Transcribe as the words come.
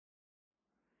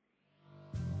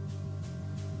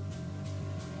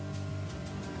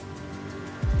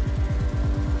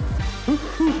All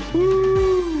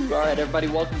right, everybody,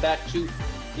 welcome back to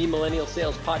the Millennial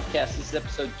Sales Podcast. This is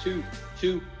episode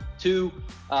 222.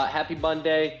 Happy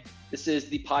Monday. This is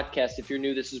the podcast. If you're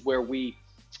new, this is where we,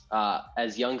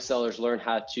 as young sellers, learn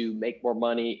how to make more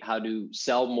money, how to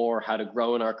sell more, how to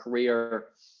grow in our career,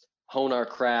 hone our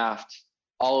craft,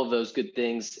 all of those good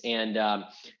things. And,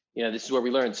 this is where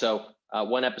we learn. So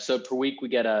one episode per week, we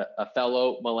get a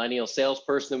fellow millennial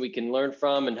salesperson that we can learn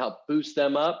from and help boost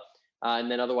them up.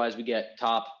 And then otherwise, we get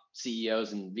top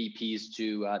CEOs and VPs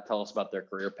to tell us about their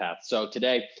career path. So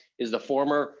today is the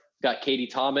former. We've got Katie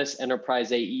Thomas,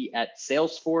 Enterprise AE at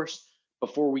Salesforce.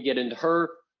 Before we get into her,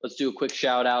 let's do a quick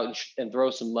shout out and throw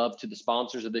some love to the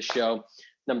sponsors of this show.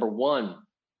 Number one,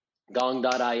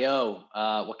 Gong.io.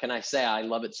 What can I say? I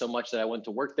love it so much that I went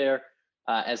to work there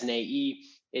as an AE.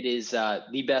 It is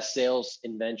the best sales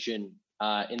invention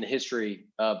in the history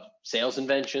of sales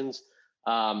inventions.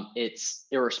 It's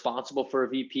irresponsible for a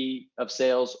VP of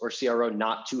sales or CRO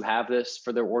not to have this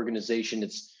for their organization.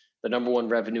 It's the number one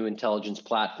revenue intelligence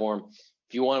platform.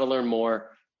 If you want to learn more,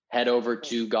 head over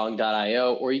to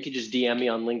Gong.io, or you can just DM me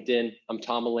on LinkedIn. I'm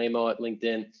Tom Alemo at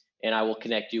LinkedIn, and I will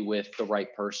connect you with the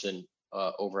right person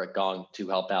over at Gong to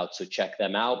help out. So check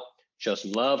them out, show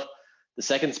some love. The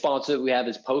second sponsor that we have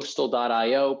is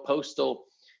Postal.io. Postal,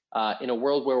 in a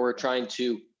world where we're trying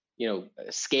to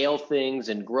scale things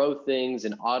and grow things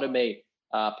and automate,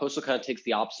 Postal kind of takes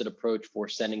the opposite approach for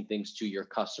sending things to your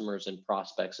customers and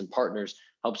prospects and partners,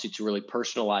 helps you to really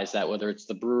personalize that, whether it's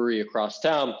the brewery across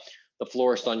town, the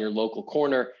florist on your local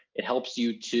corner. It helps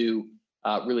you to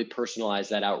really personalize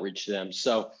that outreach to them.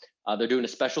 So they're doing a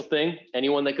special thing.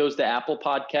 Anyone that goes to Apple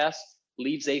Podcasts,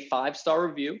 leaves a 5-star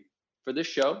review for this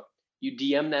show, you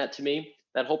DM that to me,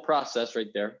 that whole process right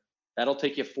there, that'll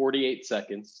take you 48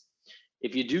 seconds.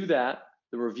 If you do that,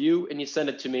 the review, and you send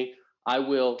it to me, I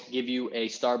will give you a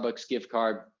Starbucks gift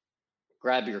card.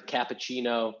 Grab your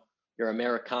cappuccino, your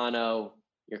Americano,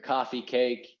 your coffee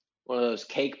cake, one of those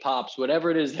cake pops, whatever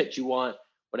it is that you want,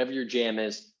 whatever your jam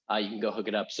is, you can go hook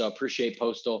it up. So appreciate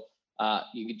Postal.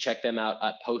 You can check them out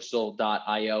at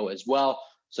postal.io as well.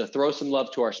 So throw some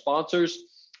love to our sponsors.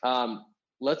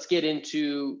 Let's get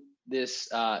into this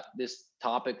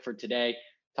topic for today.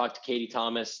 Talk to Katie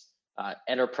Thomas,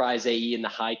 Enterprise AE in the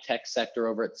high-tech sector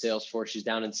over at Salesforce. She's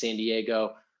down in San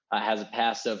Diego, has a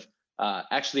past of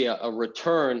actually a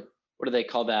return. What do they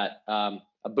call that?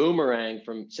 A boomerang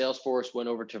from Salesforce, went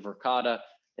over to Verkada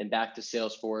and back to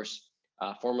Salesforce,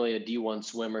 formerly a D1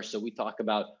 swimmer. So we talk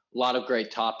about a lot of great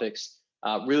topics.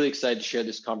 Really excited to share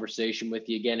this conversation with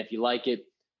you. Again, if you like it,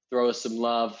 throw us some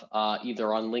love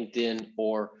either on LinkedIn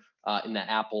or in the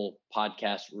Apple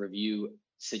podcast review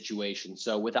situation.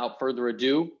 So without further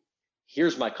ado,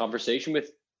 here's my conversation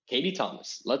with Katie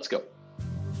Thomas. Let's go.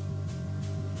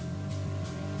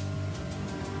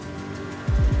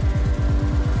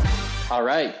 All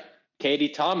right, Katie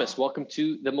Thomas, welcome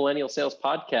to the Millennial Sales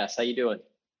Podcast. How you doing?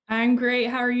 I'm great.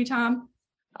 How are you, Tom?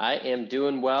 I am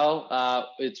doing well.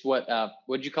 It's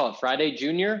what'd you call it? Friday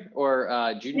Junior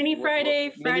or Junior? Mini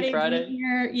Friday, Mini Friday.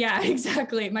 Junior. Yeah,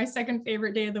 exactly. My second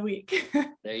favorite day of the week.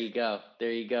 There you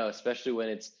go. Especially when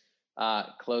it's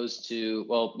close to,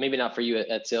 well, maybe not for you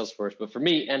at Salesforce, but for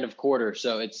me, end of quarter.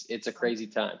 So it's a crazy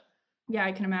time. Yeah,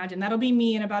 I can imagine. That'll be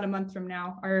me in about a month from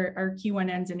now. Our Q1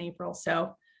 ends in April.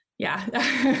 So yeah.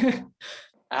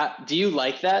 Do you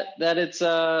like that it's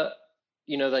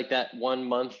like that 1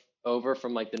 month over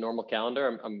from like the normal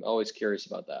calendar? I'm always curious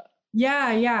about that.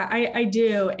 Yeah, I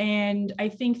do. And I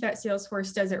think that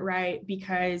Salesforce does it right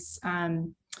because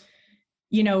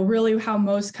really how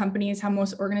most companies, how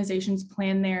most organizations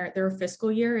plan their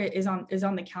fiscal year is on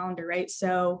the calendar, right?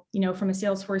 So, from a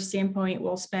Salesforce standpoint,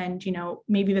 we'll spend,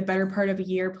 maybe the better part of a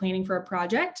year planning for a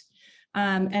project.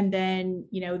 And then,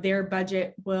 their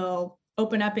budget will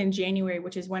open up in January,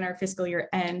 which is when our fiscal year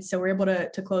ends. So we're able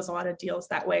to close a lot of deals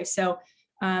that way. So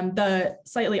the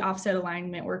slightly offset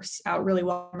alignment works out really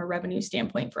well from a revenue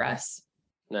standpoint for us.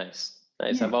 Nice.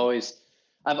 Yeah.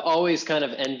 I've always kind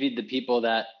of envied the people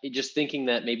that just thinking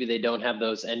that maybe they don't have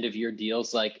those end of year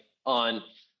deals like on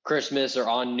Christmas or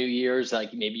on New Year's,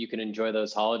 like maybe you can enjoy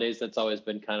those holidays. That's always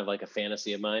been kind of like a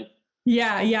fantasy of mine.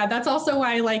 Yeah. That's also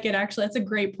why I like it. Actually, that's a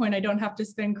great point. I don't have to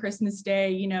spend Christmas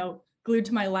Day, glued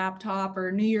to my laptop,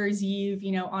 or New Year's Eve,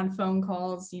 on phone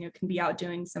calls, can be out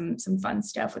doing some fun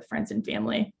stuff with friends and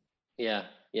family. Yeah.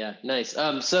 Nice.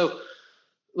 So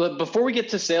look, before we get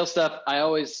to sales stuff, I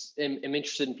always am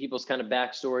interested in people's kind of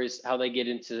backstories, how they get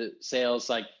into sales.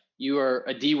 Like you are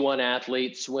a D1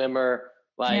 athlete, swimmer,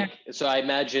 So I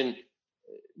imagine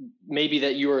maybe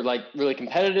that you were like really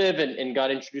competitive and got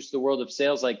introduced to the world of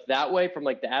sales like that way from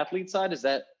like the athlete side. Is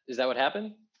that what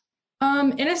happened?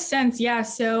 In a sense, yeah.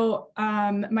 So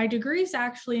my degree is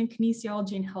actually in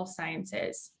kinesiology and health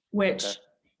sciences, which,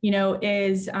 Okay.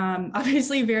 is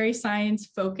obviously very science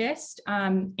focused.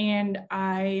 And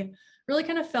I really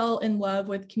kind of fell in love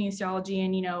with kinesiology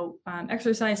and,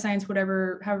 exercise science,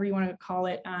 however you want to call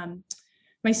it,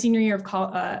 my senior year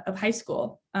of high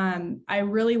school. I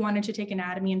really wanted to take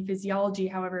anatomy and physiology.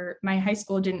 However, my high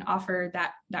school didn't offer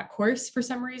that course for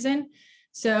some reason.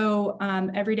 So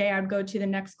every day I'd go to the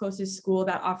next closest school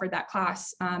that offered that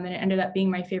class. And it ended up being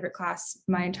my favorite class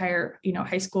my entire,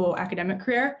 high school academic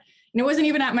career. And it wasn't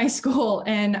even at my school.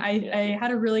 And I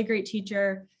had a really great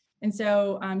teacher. And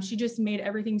so she just made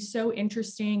everything so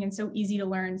interesting and so easy to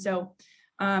learn. So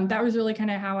that was really kind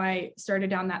of how I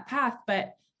started down that path.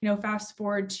 But, fast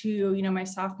forward to, my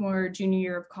sophomore, junior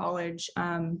year of college,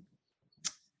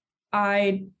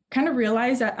 I kind of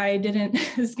realized that I didn't,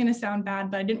 this is going to sound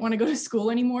bad, but I didn't want to go to school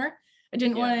anymore. I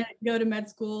didn't want to go to med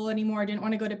school anymore. I didn't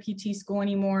want to go to PT school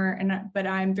anymore. But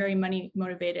I'm very money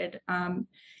motivated.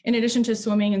 In addition to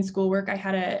swimming and schoolwork,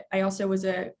 I also was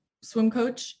a swim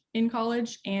coach in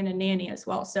college and a nanny as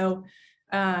well. So,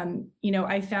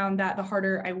 I found that the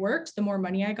harder I worked, the more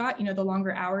money I got, the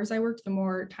longer hours I worked, the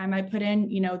more time I put in,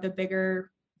 the bigger,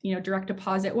 direct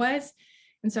deposit was.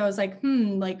 And so I was like,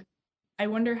 I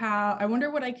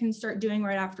wonder what I can start doing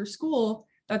right after school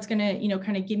that's going to,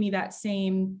 kind of give me that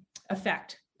same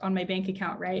effect on my bank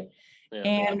account, right? Yeah.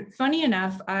 And funny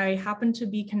enough, I happened to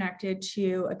be connected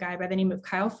to a guy by the name of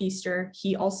Kyle Feaster.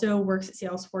 He also works at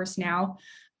Salesforce now.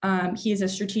 He is a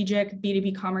strategic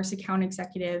B2B commerce account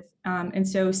executive. And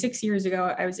so 6 years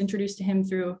ago, I was introduced to him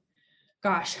through,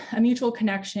 a mutual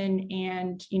connection.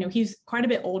 And, he's quite a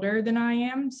bit older than I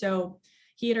am. So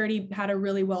he had already had a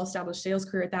really well-established sales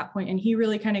career at that point. And he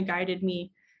really kind of guided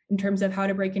me in terms of how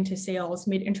to break into sales,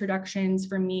 made introductions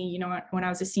for me, when I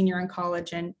was a senior in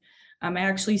college. And I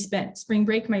actually spent spring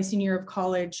break my senior year of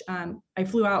college. I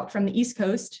flew out from the East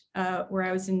Coast, where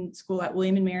I was in school at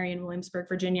William & Mary in Williamsburg,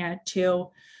 Virginia,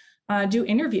 to do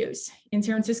interviews in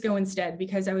San Francisco instead,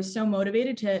 because I was so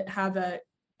motivated to have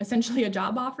essentially a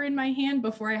job offer in my hand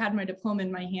before I had my diploma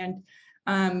in my hand,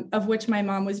 of which my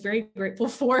mom was very grateful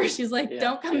for. She's like,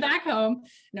 don't come back home.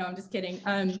 No, I'm just kidding.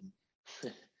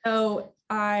 So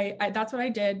I that's what I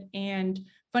did. And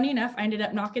funny enough, I ended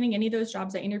up not getting any of those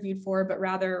jobs I interviewed for, but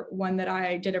rather one that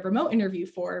I did a remote interview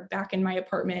for back in my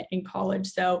apartment in college.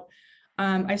 So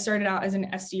I started out as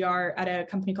an SDR at a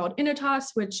company called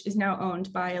Initas, which is now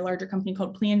owned by a larger company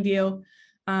called PlanView.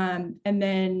 And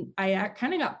then I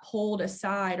kind of got pulled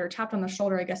aside or tapped on the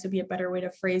shoulder, I guess would be a better way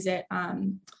to phrase it,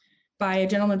 by a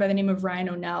gentleman by the name of Ryan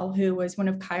O'Neill, who was one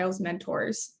of Kyle's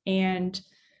mentors. And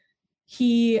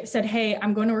he said, hey,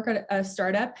 I'm going to work at a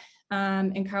startup.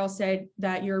 And Kyle said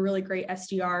that you're a really great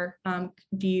SDR.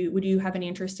 Would you have any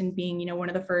interest in being, one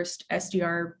of the first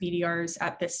SDR BDRs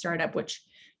at this startup, which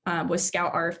was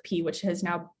Scout RFP, which has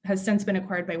since been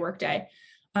acquired by Workday.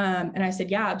 And I said,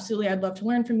 yeah, absolutely. I'd love to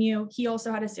learn from you. He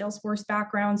also had a Salesforce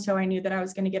background. So I knew that I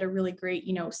was going to get a really great,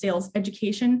 sales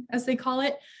education, as they call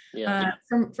it,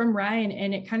 from Ryan.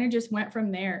 And it kind of just went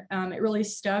from there. It really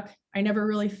stuck. I never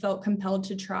really felt compelled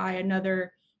to try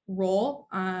another role.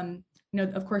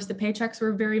 Of course, the paychecks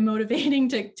were very motivating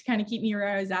to kind of keep me where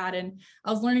I was at. And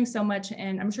I was learning so much.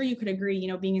 And I'm sure you could agree,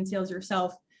 being in sales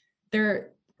yourself,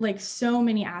 there like so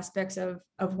many aspects of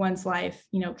one's life,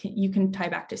 you can tie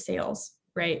back to sales,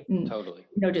 right? And, totally.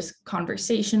 Just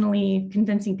conversationally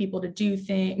convincing people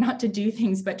to not to do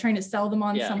things, but trying to sell them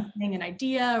on something, an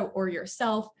idea or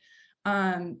yourself.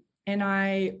 And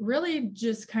I really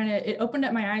just it opened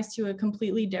up my eyes to a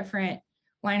completely different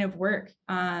line of work.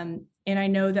 And I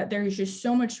know that there's just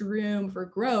so much room for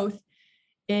growth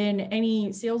in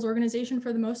any sales organization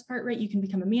for the most part, right? You can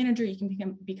become a manager, you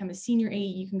can become a senior AE,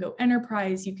 you can go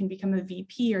enterprise, you can become a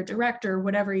VP or director,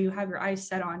 whatever you have your eyes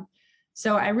set on.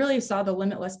 So I really saw the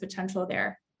limitless potential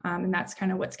there. And that's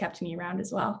kind of what's kept me around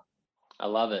as well. I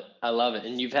love it.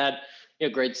 And you've had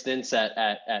great stints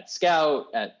at Scout,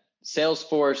 at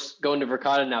Salesforce, going to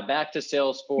Verkada, now back to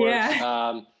Salesforce.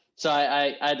 Yeah. So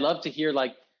I'd love to hear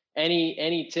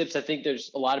any tips. I think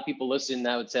there's a lot of people listening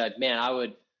that would say, man, I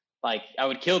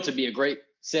would kill to be a great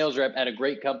sales rep at a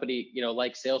great company,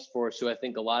 like Salesforce, who I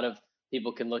think a lot of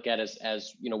people can look at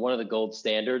as one of the gold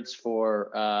standards for,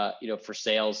 for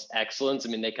sales excellence. I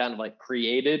mean, they kind of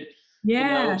created,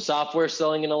 software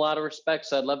selling in a lot of respects.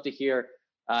 So I'd love to hear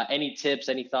any tips,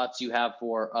 any thoughts you have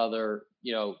for other,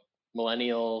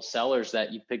 millennial sellers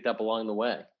that you've picked up along the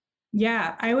way.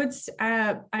 Yeah, I would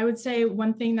say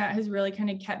one thing that has really kind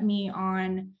of kept me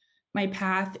on my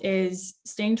path is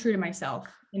staying true to myself,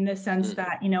 in the sense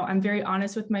that, I'm very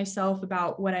honest with myself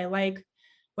about what I like,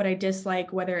 what I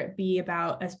dislike, whether it be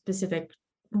about a specific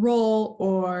role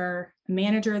or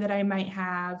manager that I might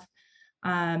have,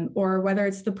 or whether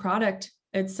it's the product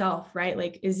itself, right?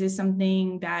 Like, is this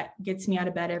something that gets me out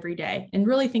of bed every day? And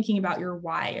really thinking about your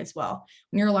why as well.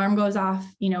 When your alarm goes off,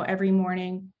 every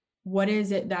morning, what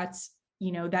is it that's,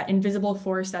 that invisible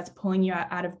force that's pulling you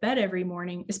out of bed every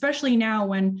morning, especially now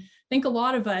when I think a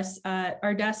lot of us,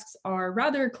 our desks are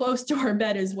rather close to our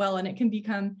bed as well. And it can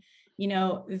become,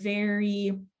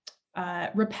 very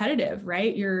repetitive,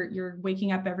 right? You're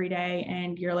waking up every day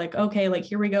and you're like, okay, like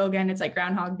here we go again. It's like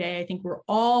Groundhog Day. I think we're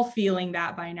all feeling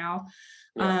that by now.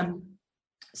 Yeah.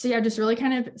 So yeah, just really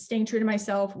kind of staying true to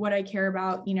myself, what I care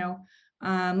about,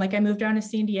 like I moved down to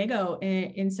San Diego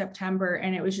in September,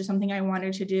 and it was just something I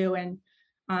wanted to do. And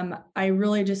I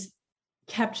really just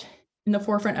kept in the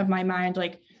forefront of my mind,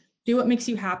 like, do what makes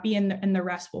you happy, and the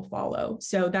rest will follow.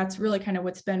 So that's really kind of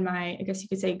what's been my, I guess you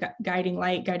could say, guiding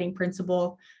light, guiding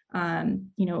principle,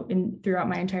 throughout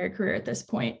my entire career at this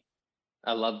point.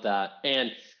 I love that.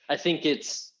 And I think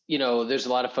it's, there's a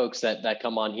lot of folks that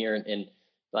come on here and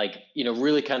like,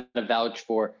 really kind of vouch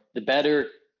for the better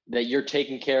that you're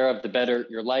taken care of, the better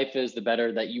your life is, the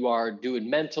better that you are doing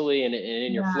mentally and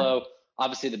in your flow.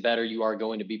 Obviously, the better you are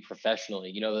going to be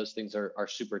professionally. Those things are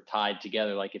super tied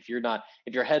together. Like if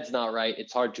your head's not right,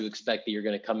 it's hard to expect that you're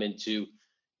going to come into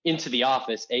the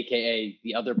office, AKA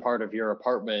the other part of your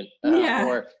apartment,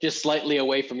 or just slightly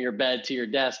away from your bed to your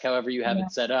desk, however you have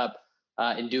it set up,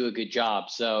 and do a good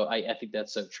job. So I think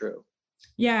that's so true.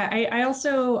 Yeah, I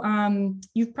also,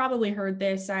 you've probably heard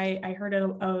this. I heard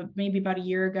it maybe about a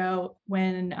year ago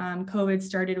when COVID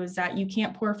started, was that you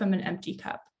can't pour from an empty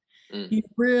cup. You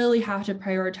really have to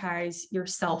prioritize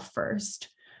yourself first.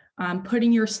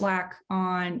 Putting your slack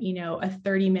on, a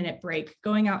 30-minute break,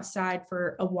 going outside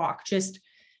for a walk, just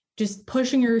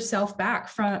pushing yourself back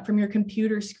from your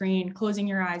computer screen, closing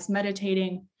your eyes,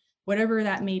 meditating, whatever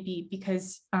that may be,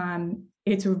 because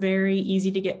it's very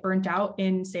easy to get burnt out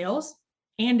in sales.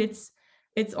 And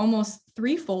it's almost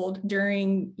threefold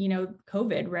during,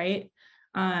 COVID, right?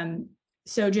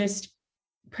 So just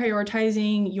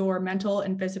prioritizing your mental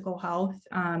and physical health,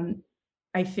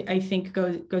 I think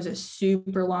goes a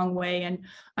super long way. And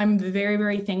I'm very,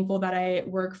 very thankful that I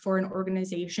work for an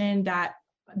organization that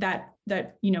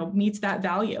meets that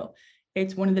value.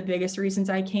 It's one of the biggest reasons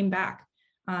I came back.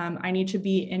 I need to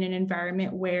be in an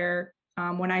environment where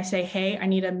when I say, hey, I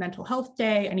need a mental health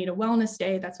day, I need a wellness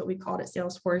day, that's what we call it at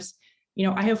Salesforce.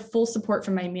 I have full support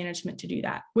from my management to do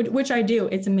that, which I do.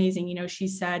 It's amazing. She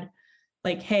said,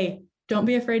 like, hey, don't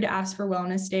be afraid to ask for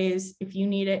wellness days. If you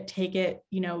need it, take it.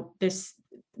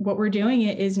 What we're doing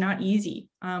is not easy.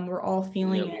 We're all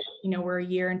feeling it. We're a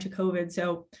year into COVID.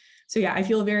 So yeah, I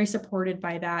feel very supported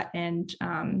by that. And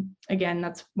again,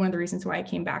 that's one of the reasons why I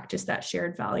came back, just that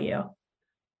shared value.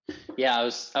 Yeah,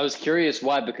 I was curious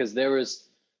why, because there was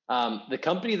the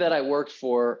company that I worked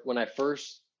for when I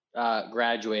first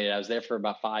graduated. I was there for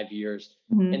about 5 years,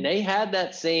 and they had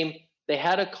they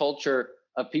had a culture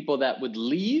of people that would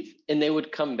leave and they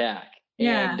would come back.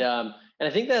 Yeah. And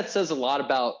I think that says a lot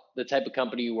about the type of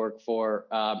company you work for,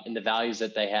 and the values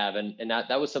that they have. And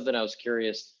that was something I was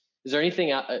curious. Is there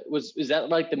anything is that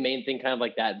like the main thing, kind of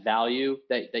like that value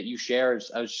that you share?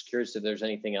 I was just curious if there's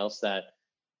anything else that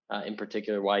in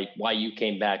particular why you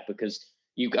came back, because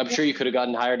I'm sure you could have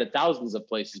gotten hired at thousands of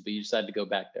places, but you decided to go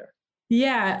back there.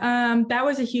 Yeah, that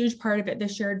was a huge part of it, the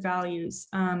shared values,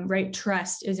 right?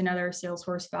 Trust is another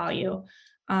Salesforce value.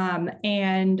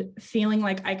 And feeling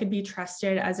like I could be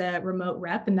trusted as a remote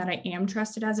rep, and that I am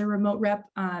trusted as a remote rep,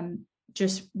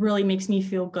 just really makes me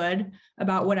feel good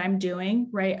about what I'm doing,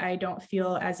 right? I don't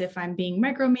feel as if I'm being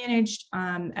micromanaged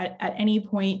at any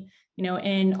point,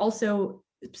 and also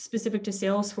specific to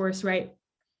Salesforce, right?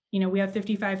 We have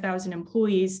 55,000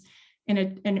 employees,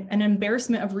 and an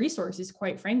embarrassment of resources,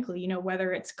 quite frankly,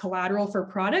 whether it's collateral for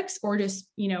products or just,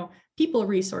 people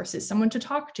resources, someone to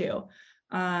talk to,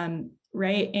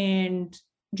 right? And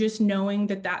just knowing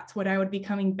that that's what I would be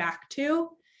coming back to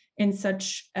in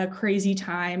such a crazy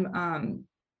time,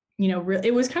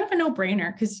 it was kind of a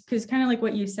no-brainer, because kind of like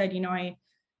what you said, I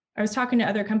was talking to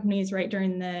other companies right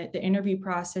during the interview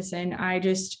process, and I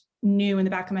just knew in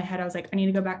the back of my head, I was like, I need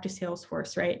to go back to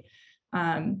Salesforce, right?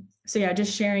 So yeah,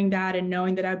 just sharing that and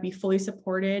knowing that I would be fully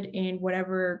supported in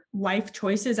whatever life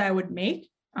choices I would make,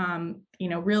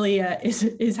 really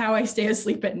is how I stay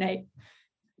asleep at night.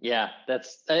 Yeah,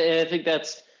 I think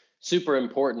that's super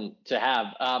important to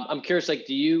have. I'm curious, like,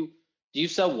 do you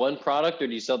sell one product, or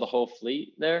do you sell the whole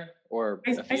fleet there? Or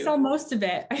I sell most of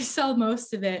it.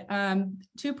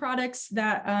 Two products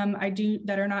that I do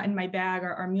that are not in my bag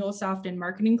are MuleSoft and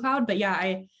Marketing Cloud. But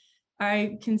yeah,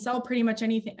 I can sell pretty much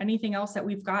anything else that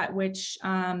we've got, which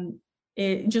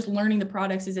just learning the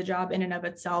products is a job in and of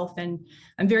itself. And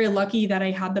I'm very lucky that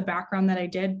I had the background that I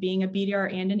did, being a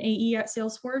BDR and an AE at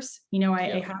Salesforce.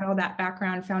 I had all that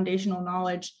background, foundational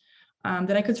knowledge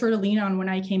that I could sort of lean on when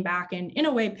I came back and in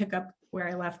a way pick up where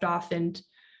I left off. And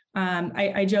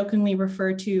I jokingly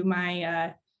refer to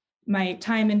my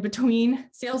time in between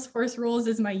Salesforce roles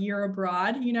as my year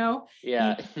abroad.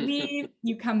 Yeah. You leave,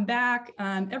 you come back,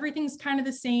 everything's kind of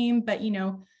the same, but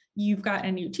you've got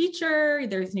a new teacher,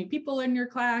 there's new people in your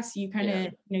class, you kind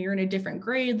of, you're in a different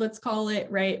grade, let's call it,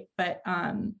 right? But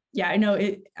I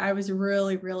know I was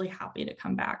really, really happy to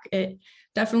come back. It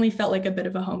definitely felt like a bit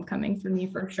of a homecoming for me,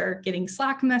 for sure. Getting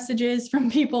Slack messages from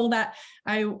people that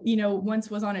I, once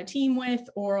was on a team with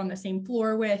or on the same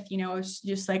floor with, it was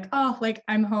just like, oh, like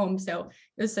I'm home. So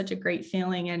it was such a great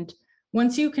feeling. And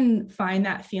once you can find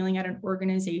that feeling at an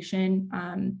organization,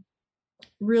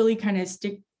 really kind of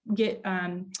get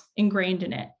ingrained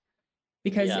in it,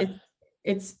 because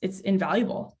it's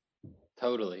invaluable.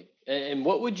 Totally. And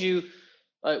what would you,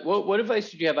 what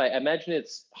advice would you have? I imagine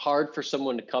it's hard for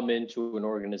someone to come into an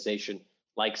organization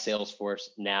like Salesforce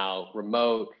now,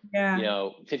 remote,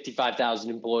 55,000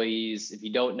 employees. If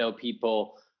you don't know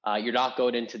people, you're not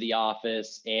going into the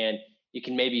office, and you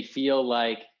can maybe feel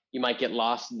like you might get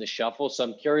lost in the shuffle. So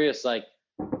I'm curious, like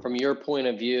from your point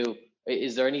of view,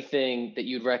 is there anything that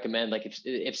you'd recommend? Like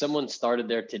if someone started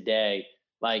there today,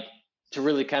 like to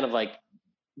really kind of like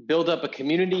build up a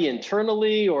community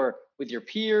internally or with your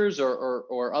peers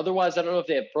or otherwise? I don't know if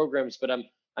they have programs, but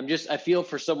I feel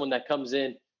for someone that comes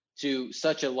in to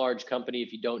such a large company,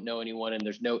 if you don't know anyone and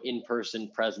there's no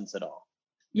in-person presence at all.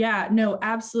 Yeah, no,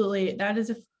 absolutely. That is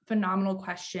a phenomenal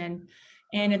question.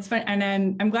 And it's fun. And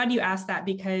I'm glad you asked that,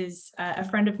 because a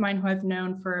friend of mine who I've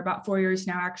known for about 4 years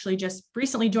now actually just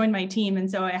recently joined my team. And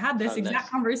so I had this exact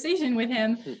conversation with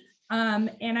him.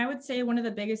 And I would say one of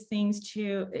the biggest things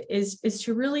is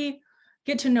to really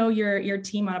get to know your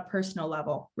team on a personal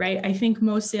level, right? I think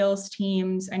most sales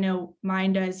teams, I know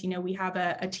mine does, we have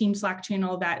a team Slack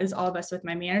channel that is all of us with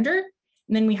my manager.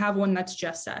 And then we have one that's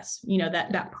just us,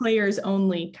 that players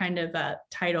only kind of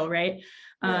title, right?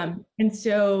 Yeah. And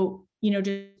so,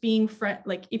 just being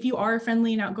like if you are a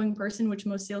friendly and outgoing person, which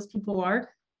most salespeople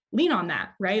are, lean on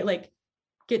that, right? Like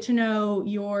get to know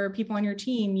your people on your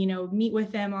team, meet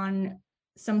with them on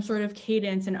some sort of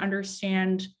cadence and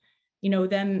understand,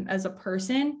 them as a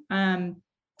person. And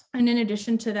in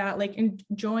addition to that, like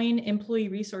join employee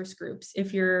resource groups.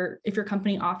 If your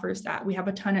company offers that, we have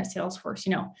a ton at Salesforce,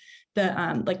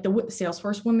 like the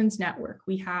Salesforce Women's Network.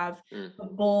 We have a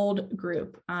Bold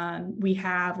group. We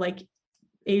have like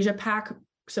Asia Pac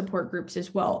support groups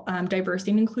as well, diversity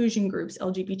and inclusion groups,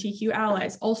 LGBTQ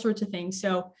allies, all sorts of things.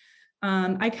 So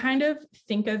I kind of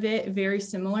think of it very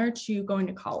similar to going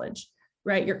to college,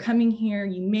 right? You're coming here,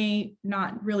 you may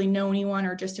not really know anyone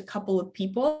or just a couple of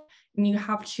people, and you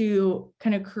have to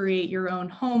kind of create your own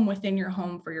home within your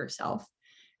home for yourself.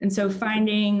 And so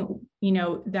finding,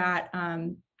 that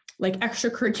like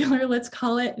extracurricular, let's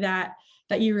call it, that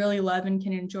you really love and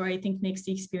can enjoy, I think makes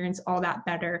the experience all that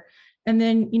better. And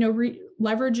then,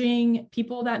 leveraging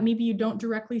people that maybe you don't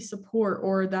directly support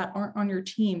or that aren't on your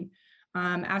team,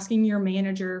 asking your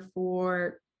manager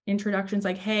for introductions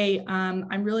like, hey,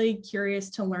 I'm really curious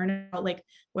to learn about like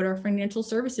what our financial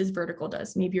services vertical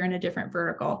does. Maybe you're in a different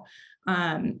vertical,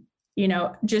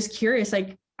 just curious,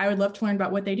 like, I would love to learn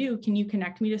about what they do. Can you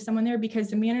connect me to someone there?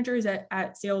 Because the managers at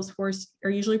Salesforce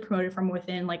are usually promoted from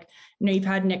within. Like, you've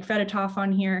had Nick Fedotov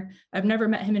on here. I've never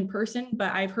met him in person,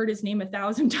 but I've heard his name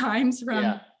 1,000 times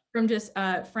from just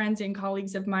friends and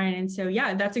colleagues of mine. And so,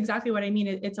 that's exactly what I mean.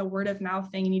 It's a word of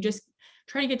mouth thing. And you just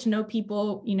try to get to know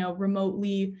people,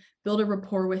 remotely, build a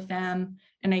rapport with them.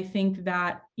 And I think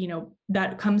that,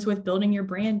 that comes with building your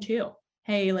brand too.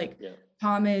 Hey,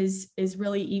 Tom is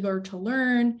really eager to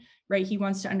learn, right? He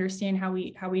wants to understand how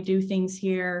we do things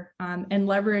here, and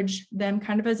leverage them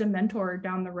kind of as a mentor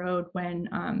down the road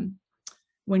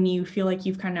when you feel like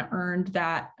you've kind of earned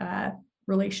that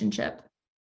relationship.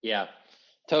 Yeah,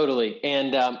 totally.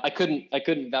 And I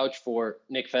couldn't vouch for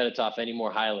Nick Fedotov any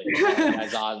more highly.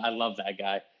 I love that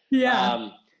guy. Yeah,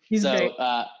 he's great.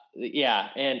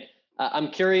 And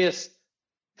I'm curious,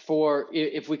 for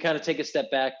if we kind of take a step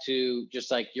back to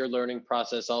just like your learning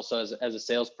process also as a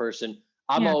salesperson,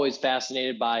 I'm always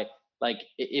fascinated by like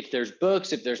if there's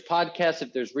books, if there's podcasts,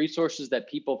 if there's resources that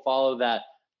people follow that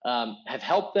have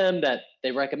helped them, that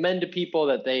they recommend to people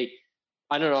that they,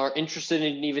 I don't know, are interested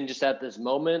in even just at this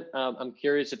moment. I'm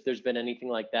curious if there's been anything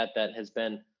like that has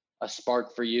been a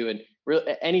spark for you, and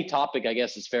really any topic, I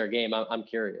guess, is fair game. I'm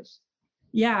curious.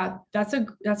 Yeah, that's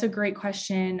a great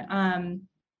question.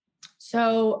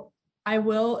 So I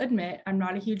will admit I'm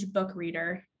not a huge book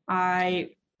reader.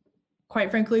 I quite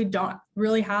frankly don't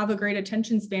really have a great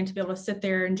attention span to be able to sit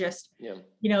there and just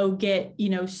get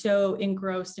so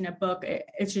engrossed in a book.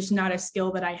 It's just not a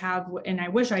skill that I have, and I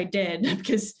wish I did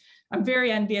because I'm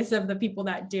very envious of the people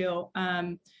that do.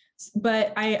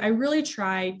 But I really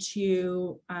try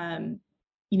to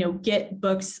get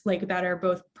books like that are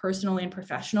both personal and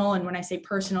professional. And when I say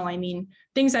personal, I mean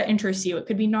things that interest you. It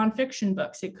could be nonfiction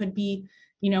books. It could be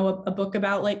a book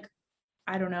about, like,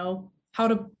 I don't know, how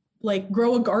to like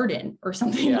grow a garden or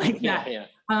something like that.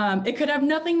 It could have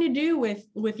nothing to do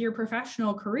with your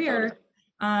professional career.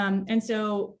 And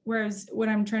so, whereas what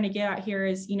I'm trying to get at here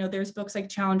is, there's books like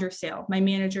Challenger Sale. My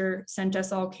manager sent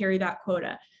us all carry that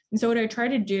quota. And so what I try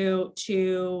to do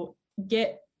to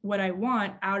get what I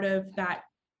want out of that,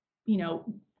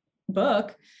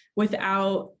 book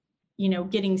without,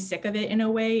 getting sick of it in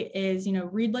a way is,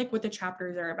 read like what the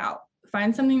chapters are about.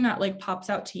 Find something that like pops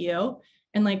out to you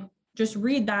and like just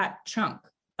read that chunk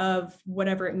of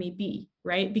whatever it may be,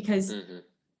 right? Because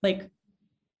like,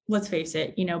 let's face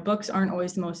it, books aren't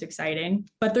always the most exciting,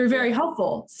 but they're very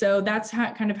helpful. So that's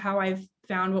kind of how I've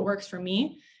found what works for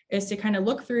me, is to kind of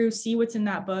look through, see what's in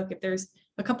that book. If there's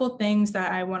a couple of things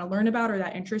that I want to learn about or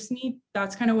that interest me,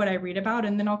 that's kind of what I read about.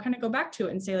 And then I'll kind of go back to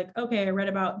it and say like, okay, I read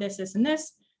about this, this, and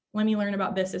this. Let me learn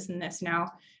about this, this, and this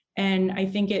now. And I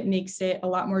think it makes it a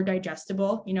lot more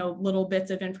digestible, little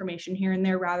bits of information here and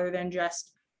there, rather than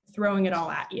just throwing it all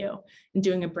at you and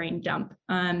doing a brain dump.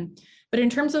 But in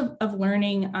terms of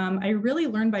learning, I really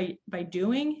learn by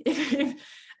doing.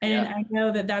 And I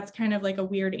know that that's kind of like a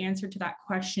weird answer to that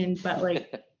question, but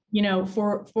like,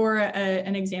 for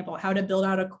an example, how to build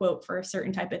out a quote for a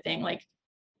certain type of thing, like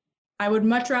I would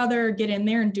much rather get in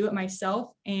there and do it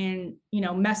myself and,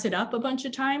 mess it up a bunch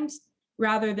of times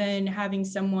rather than having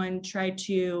someone try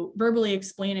to verbally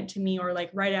explain it to me or like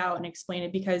write out and explain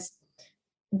it, because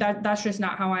that's just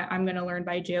not how I'm going to learn,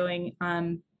 by doing.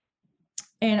 And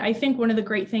I think one of the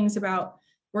great things about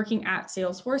working at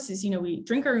Salesforce is, we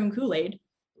drink our own Kool-Aid,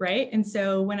 right? And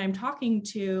so when I'm talking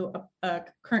to a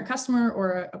current customer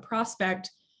or a prospect,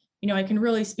 I can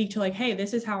really speak to like, hey,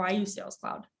 this is how I use Sales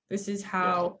Cloud. This is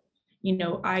how,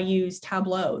 I use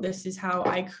Tableau. This is how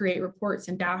I create reports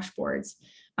and dashboards.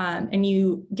 And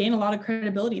you gain a lot of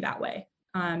credibility that way.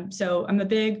 So I'm a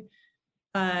big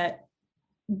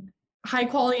high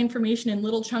quality information in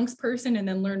little chunks person, and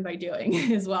then learn by doing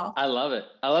as well. I love it.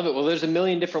 Well, there's a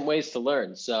million different ways to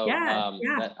learn. So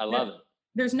I love it.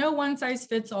 There's no one size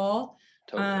fits all.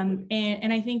 Totally.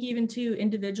 And I think even too,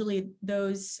 individually,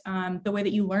 those, the way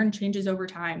that you learn changes over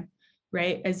time,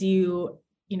 right? As you,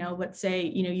 let's say,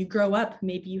 you grow up,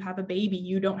 maybe you have a baby,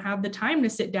 you don't have the time to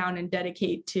sit down and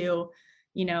dedicate to,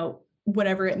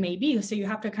 whatever it may be. So you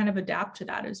have to kind of adapt to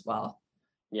that as well.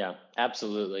 Yeah,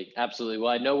 absolutely. Absolutely.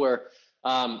 Well, I know we're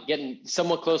getting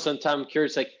somewhat close on time. I'm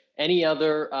curious, like any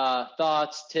other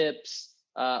thoughts, tips,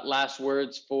 last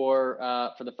words for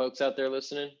the folks out there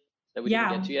listening that we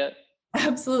didn't get to yet?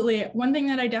 Absolutely. One thing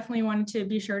that I definitely wanted to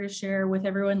be sure to share with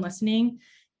everyone listening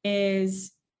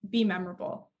is be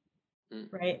memorable,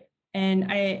 right? And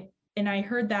I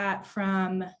heard that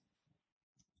from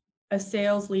a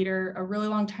sales leader a really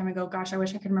long time ago. Gosh, I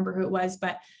wish I could remember who it was,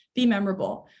 but be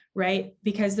memorable, right?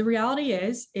 Because the reality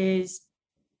is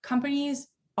companies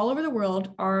all over the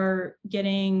world are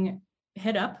getting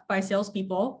hit up by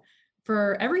salespeople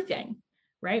for everything,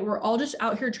 right? We're all just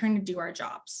out here trying to do our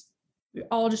jobs. We're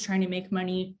all just trying to make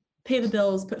money, pay the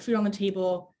bills, put food on the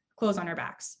table, clothes on our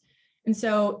backs. And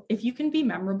so if you can be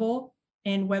memorable,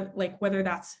 and whether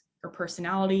that's your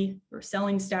personality, your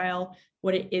selling style,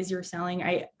 what it is you're selling,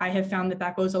 I have found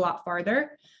that goes a lot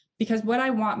farther, because what I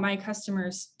want my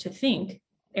customers to think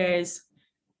is,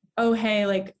 oh, hey,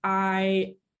 like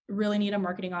I really need a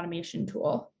marketing automation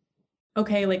tool.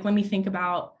 Okay, like let me think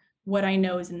about what I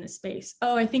know is in this space.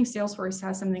 Oh, I think Salesforce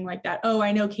has something like that. Oh,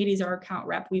 I know Katie's our account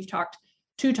rep. We've talked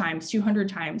 200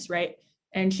 times, right?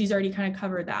 And she's already kind of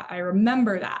covered that. I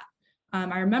remember that.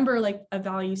 I remember like a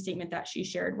value statement that she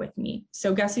shared with me.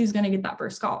 So guess who's going to get that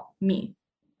first call? Me,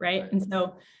 right? And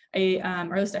so or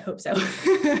at least I hope so.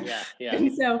 Yeah.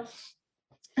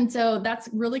 And so that's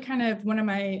really kind of one of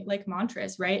my like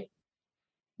mantras, right?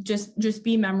 Just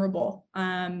be memorable.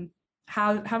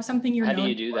 Have something you're known for. How do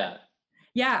you do that?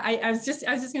 Yeah, I was just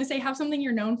going to say, have something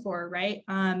you're known for, right?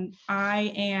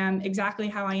 I am exactly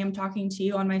how I am talking to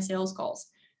you on my sales calls.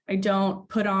 I don't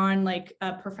put on like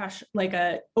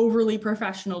a overly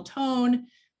professional tone.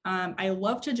 I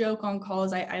love to joke on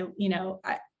calls.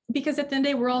 Because at the end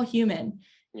of the day, we're all human.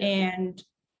 And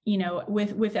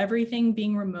with everything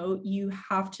being remote, you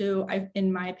have to,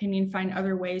 in my opinion, find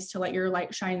other ways to let your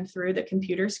light shine through the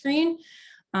computer screen.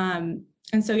 And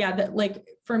so, yeah, that like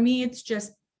for me, it's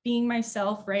just being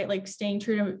myself, right? Like staying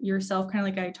true to yourself, kind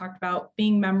of like I talked about,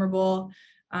 being memorable,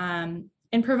 and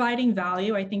providing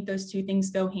value. I think those two things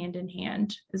go hand in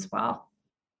hand as well.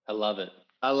 I love it.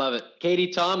 I love it.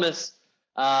 Katie Thomas,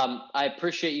 I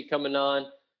appreciate you coming on.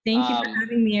 Thank you for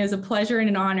having me. It was a pleasure and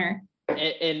an honor.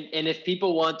 And if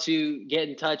people want to get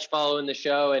in touch following the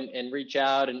show and reach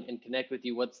out and connect with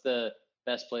you, what's the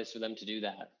best place for them to do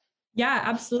that? Yeah,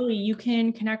 absolutely. You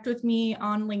can connect with me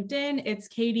on LinkedIn. It's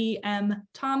Katie M.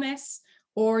 Thomas,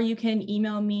 or you can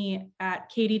email me at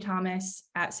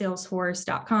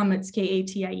katiethomas@salesforce.com. It's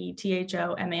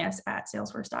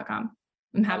KATIETHOMAS@salesforce.com.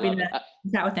 I'm happy to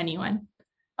chat with anyone.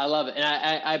 I love it. And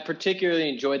I particularly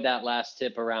enjoyed that last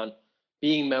tip around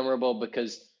being memorable,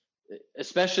 because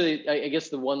especially, I guess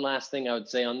the one last thing I would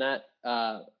say on that,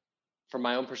 from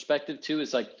my own perspective too,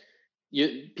 is like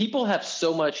people have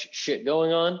so much shit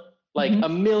going on, like a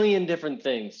million different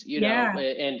things,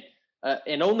 know,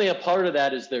 and only a part of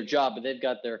that is their job, but they've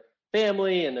got their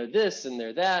family and they're this and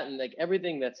they're that, and like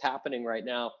everything that's happening right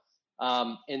now.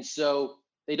 And so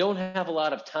they don't have a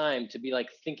lot of time to be like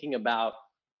thinking about,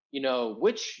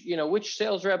 which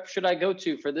sales rep should I go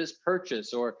to for this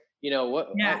purchase, or,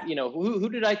 who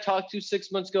did I talk to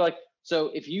 6 months ago? Like,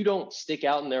 so if you don't stick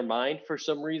out in their mind for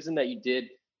some reason that you did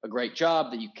a great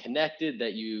job, that you connected,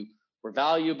 that you were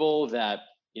valuable, that,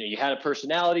 you had a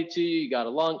personality to you, you got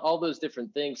along, all those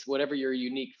different things, whatever your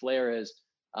unique flair is,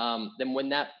 then when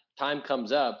that time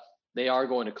comes up, they are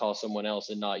going to call someone else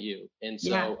and not you. And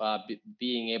so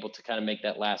being able to kind of make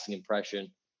that lasting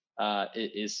impression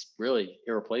is really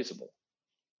irreplaceable.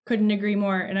 Couldn't agree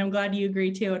more. And I'm glad you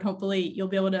agree too. And hopefully you'll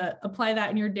be able to apply that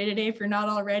in your day-to-day if you're not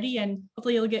already. And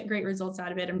hopefully you'll get great results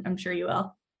out of it. I'm sure you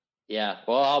will. Yeah,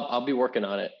 well, I'll be working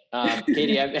on it.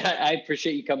 Katie, I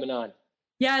appreciate you coming on.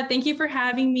 Yeah, thank you for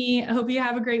having me. I hope you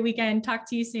have a great weekend. Talk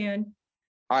to you soon.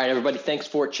 All right, everybody. Thanks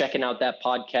for checking out that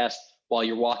podcast while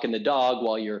you're walking the dog,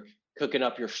 while you're cooking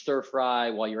up your stir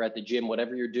fry, while you're at the gym,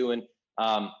 whatever you're doing.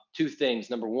 Two things.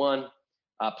 Number one,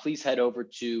 please head over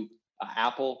to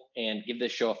Apple and give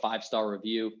this show a 5-star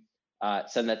review.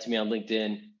 Send that to me on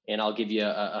LinkedIn, and I'll give you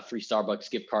a free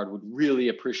Starbucks gift card. Would really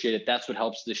appreciate it. That's what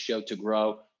helps this show to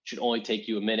grow. Should only take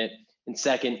you a minute. And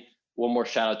second, one more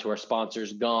shout out to our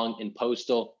sponsors, Gong and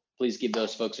Postal. Please give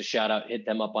those folks a shout out. Hit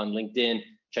them up on LinkedIn.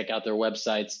 Check out their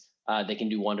websites. They can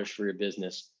do wonders for your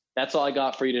business. That's all I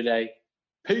got for you today.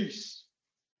 Peace.